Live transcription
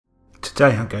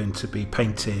Today I'm going to be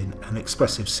painting an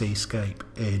Expressive seascape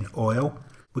in oil.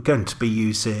 We're going to be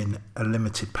using a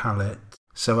limited palette.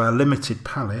 So our limited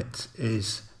palette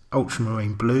is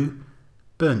ultramarine blue,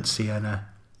 burnt sienna,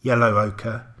 yellow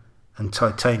ochre and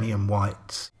titanium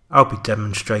white. I'll be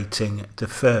demonstrating the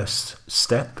first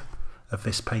step of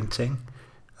this painting.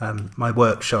 My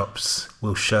workshops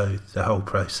will show the whole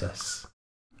process.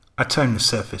 I tone the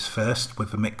surface first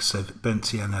with a mix of burnt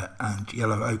sienna and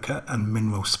yellow ochre and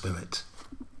mineral spirit.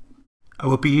 I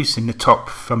will be using the top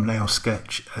thumbnail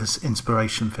sketch as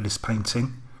inspiration for this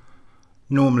painting.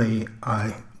 Normally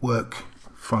I work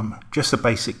from just a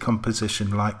basic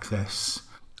composition like this.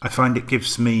 I find it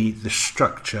gives me the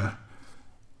structure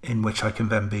in which I can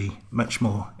then be much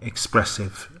more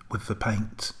expressive with the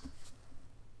paint.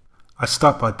 I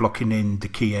start by blocking in the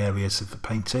key areas of the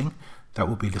painting. That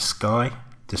will be the sky,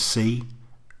 the sea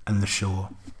and the shore.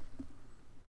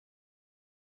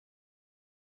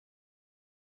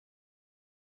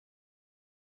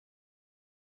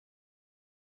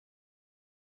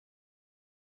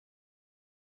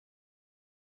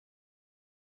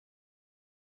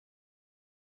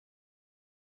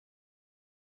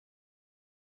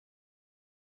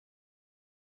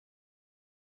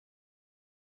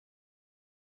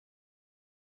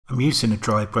 I'm using a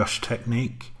dry brush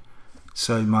technique,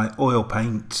 so my oil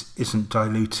paint isn't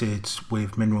diluted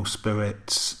with mineral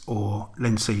spirits or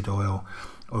linseed oil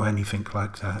or anything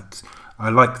like that. I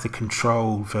like the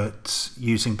control that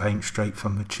using paint straight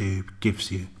from the tube gives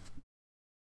you.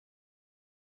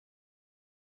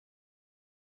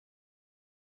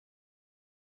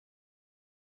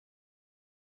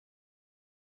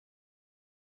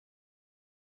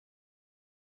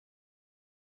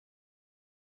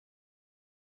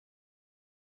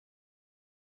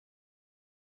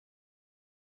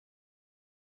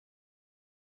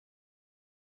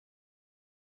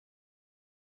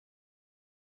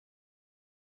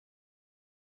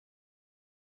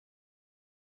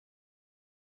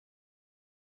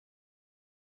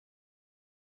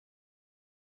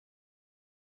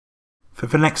 For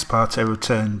the next part I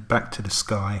return back to the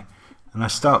sky and I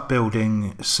start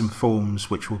building some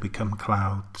forms which will become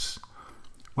clouds.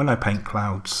 When I paint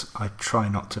clouds I try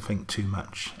not to think too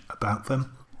much about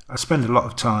them. I spend a lot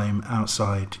of time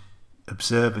outside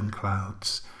observing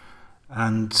clouds,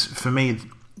 and for me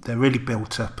they're really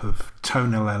built up of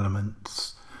tonal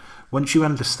elements. Once you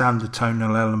understand the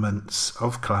tonal elements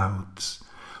of clouds,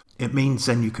 it means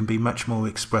then you can be much more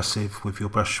expressive with your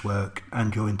brushwork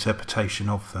and your interpretation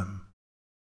of them.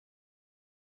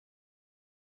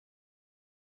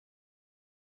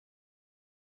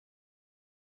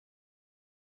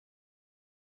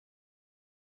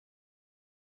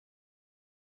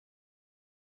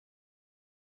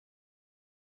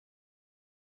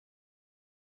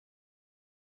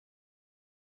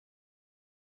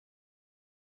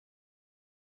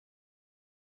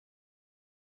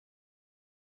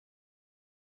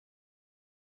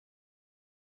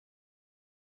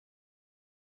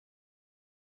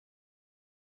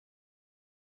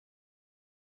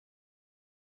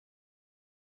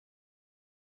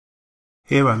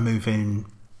 Here I'm moving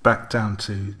back down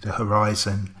to the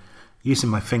horizon, using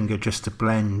my finger just to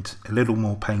blend a little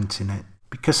more paint in it.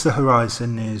 Because the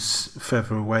horizon is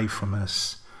further away from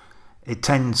us, it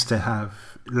tends to have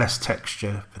less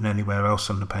texture than anywhere else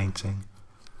on the painting.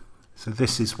 So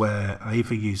this is where I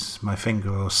either use my finger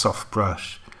or a soft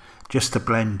brush just to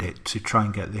blend it to try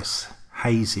and get this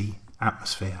hazy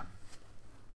atmosphere.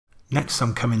 Next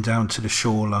I'm coming down to the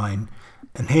shoreline,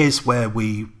 and here's where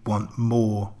we want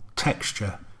more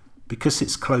texture because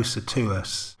it's closer to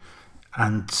us,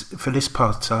 and for this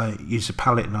part I use a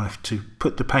palette knife to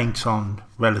put the paint on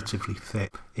relatively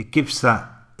thick. It gives that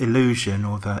illusion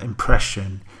or that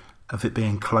impression of it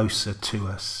being closer to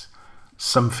us,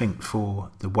 something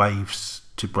for the waves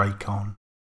to break on.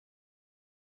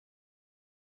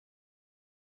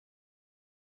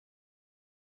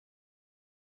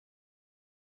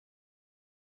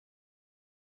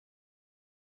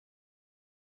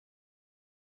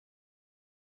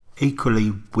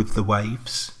 Equally with the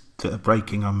waves that are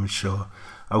breaking on the shore,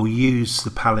 I will use the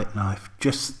palette knife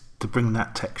just to bring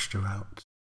that texture out.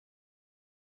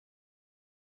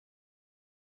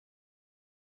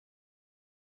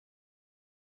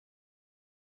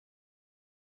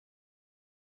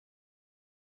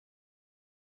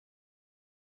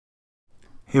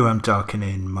 Here I'm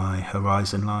darkening my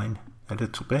horizon line a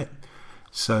little bit,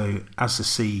 so as the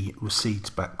sea recedes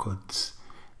backwards,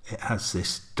 it has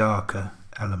this darker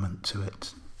element to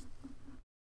it.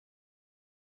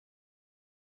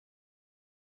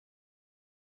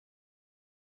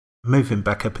 Moving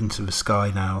back up into the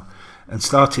sky now, and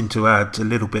starting to add a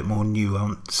little bit more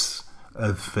nuance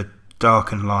of the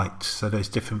dark and light, so there's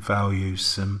different values,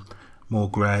 some more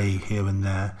grey here and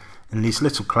there, and these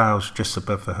little clouds just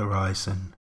above the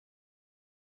horizon.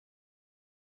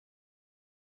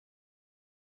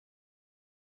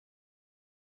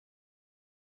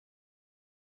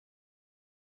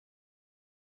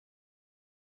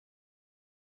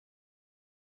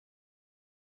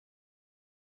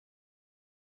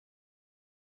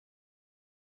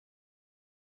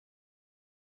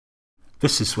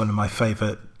 This is one of my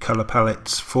favourite colour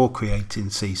palettes for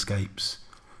creating seascapes.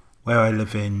 Where I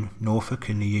live in Norfolk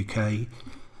in the UK,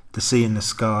 the sea and the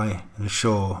sky and the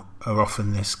shore are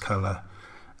often this colour,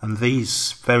 and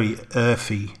these very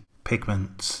earthy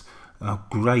pigments are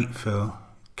great for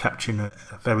capturing a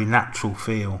very natural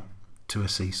feel to a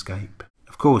seascape.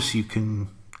 Of course, you can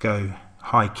go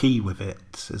high key with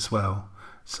it as well,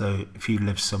 so if you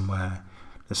live somewhere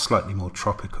that's slightly more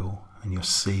tropical and your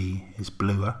sea is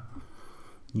bluer,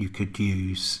 you could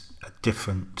use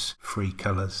different 3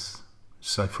 colours.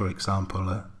 So for example,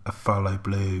 a phthalo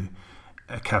blue,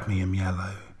 a cadmium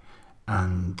yellow,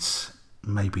 and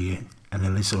maybe an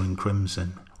alizarin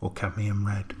crimson or cadmium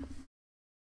red.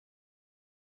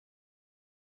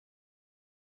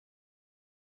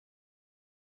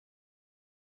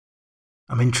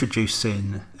 I'm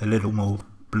introducing a little more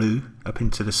blue up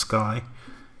into the sky.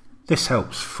 This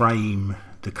helps frame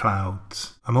the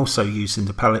clouds. I'm also using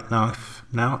the palette knife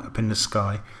now up in the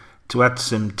sky to add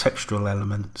some textural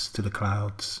elements to the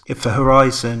clouds. If the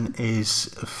horizon is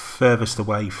furthest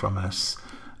away from us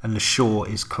and the shore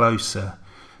is closer,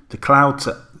 the clouds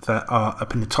that are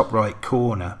up in the top right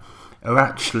corner are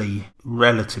actually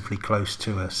relatively close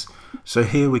to us. So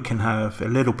here we can have a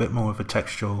little bit more of a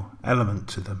textural element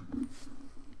to them.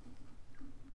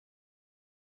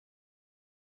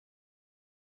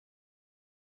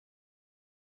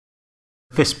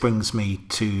 This brings me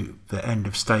to the end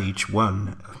of stage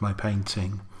 1 of my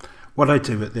painting. What I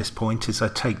do at this point is I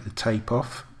take the tape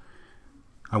off.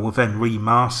 I will then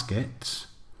remask it.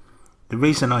 The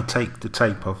reason I take the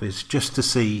tape off is just to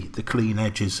see the clean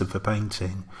edges of the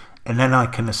painting, and then I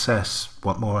can assess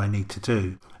what more I need to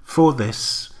do. For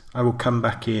this, I will come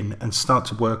back in and start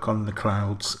to work on the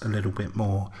clouds a little bit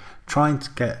more, trying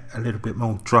to get a little bit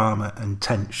more drama and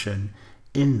tension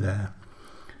in there.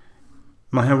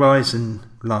 My horizon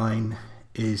line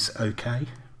is okay.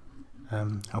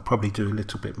 I'll probably do a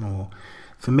little bit more.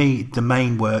 For me, the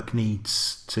main work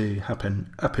needs to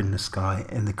happen up in the sky,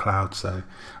 in the clouds though.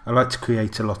 I like to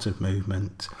create a lot of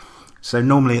movement. So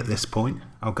normally at this point,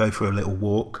 I'll go for a little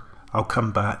walk, I'll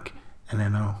come back, and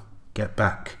then I'll get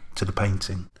back to the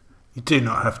painting. You do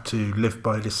not have to live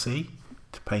by the sea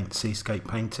to paint seascape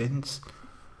paintings.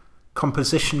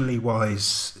 Compositionally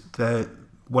wise, they're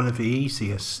one of the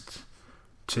easiest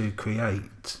to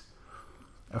create.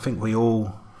 I think we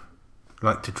all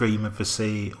like to dream of the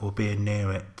sea or being near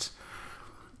it,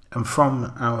 and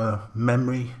from our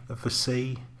memory of the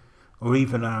sea or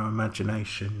even our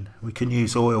imagination, we can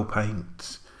use oil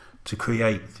paint to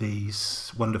create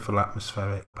these wonderful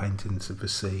atmospheric paintings of the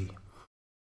sea.